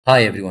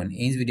Hi everyone,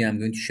 in this video I'm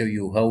going to show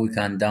you how we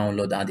can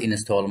download and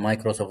install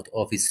Microsoft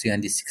Office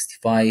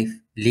 365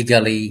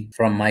 legally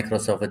from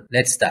Microsoft.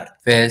 Let's start.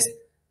 First,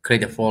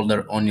 create a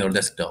folder on your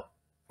desktop.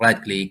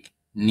 Right click,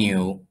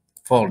 new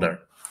folder.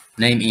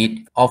 Name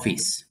it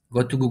Office.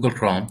 Go to Google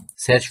Chrome.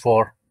 Search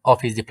for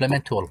Office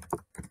Deployment Tool.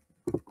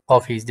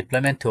 Office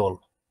Deployment Tool.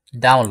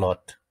 Download.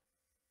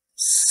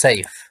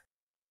 Save.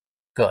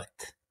 Good.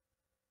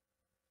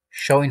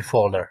 Show in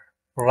folder.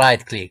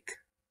 Right click.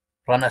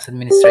 Run as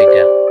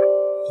administrator.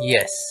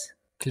 Yes.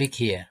 Click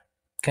here.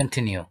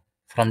 Continue.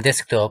 From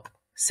desktop,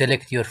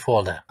 select your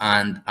folder.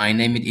 And I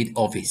named it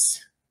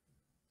Office.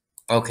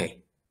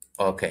 Okay.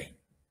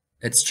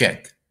 Let's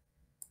check.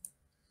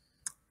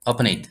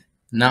 Open it.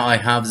 Now I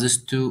have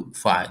these two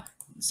files.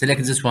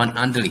 Select this one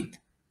and delete.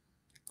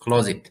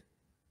 Close it.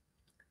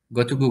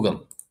 Go to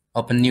Google.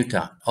 Open new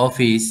tab.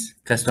 Office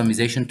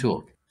customization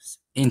tool.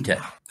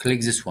 Enter. Click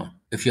this one.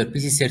 If your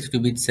PC is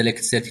 32-bit, select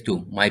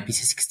 32. My PC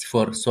is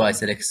 64, so I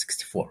select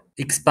 64.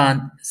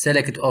 Expand.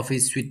 Select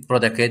Office Suite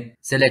Product.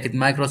 Select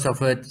Microsoft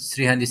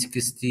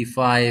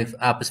 365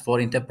 Apps for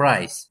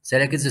Enterprise.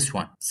 Select this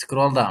one.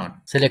 Scroll down.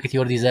 Select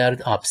your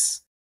desired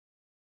apps.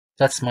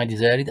 That's my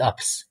desired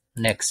apps.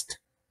 Next.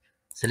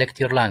 Select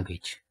your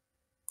language.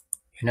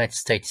 United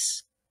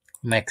States.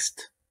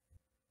 Next.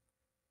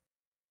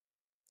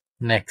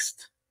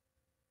 Next.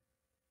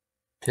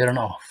 Turn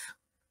off.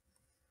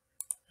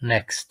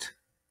 Next.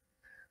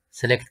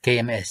 Select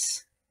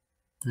KMS.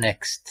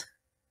 Next.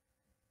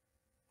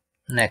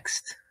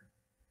 Next.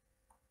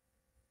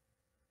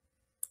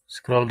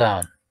 Scroll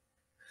down.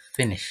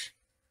 Finish.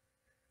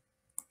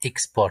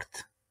 Export.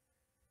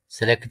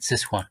 Select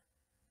this one.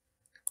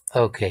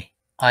 OK.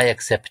 I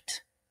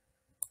accept.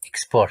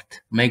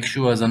 Export. Make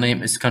sure the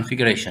name is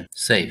configuration.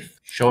 Save.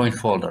 Show in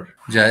folder.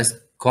 Just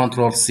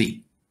Ctrl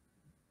C.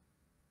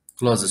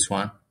 Close this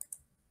one.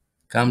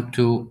 Come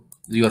to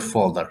your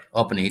folder.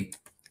 Open it.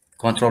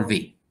 Ctrl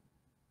V.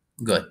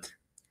 Good.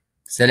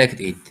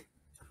 Select it.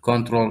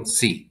 Ctrl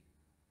C.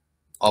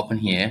 Open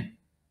here.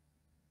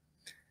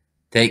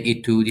 Take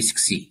it to disk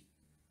C.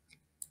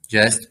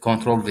 Just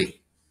Ctrl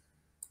V.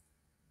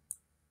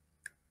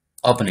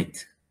 Open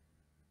it.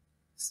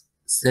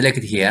 Select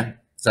it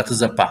here. That is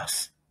the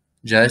path.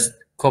 Just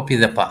copy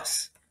the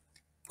path.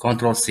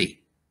 Ctrl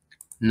C.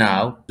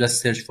 Now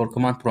just search for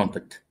command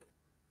prompt.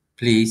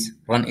 Please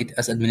run it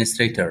as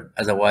administrator,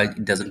 otherwise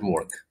it doesn't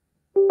work.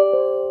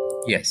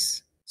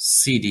 Yes.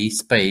 CD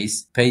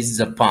space paste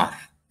the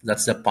path.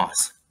 That's the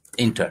path.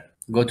 Enter.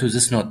 Go to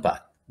this Notepad.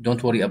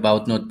 Don't worry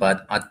about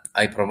Notepad.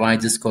 I provide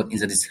this code in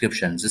the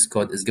description. This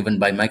code is given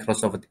by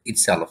Microsoft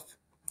itself.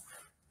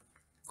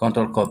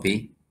 Control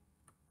copy.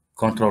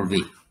 Control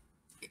V.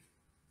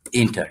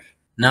 Enter.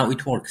 Now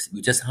it works.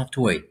 You just have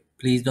to wait.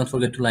 Please don't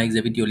forget to like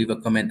the video, leave a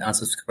comment and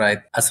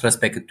subscribe as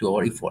respect to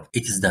our effort.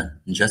 It is done.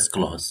 Just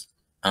close.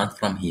 And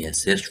from here,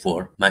 search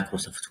for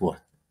Microsoft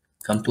Word.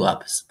 Come to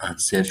Apps and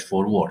search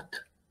for Word.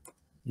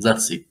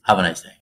 That's it. Have a nice day.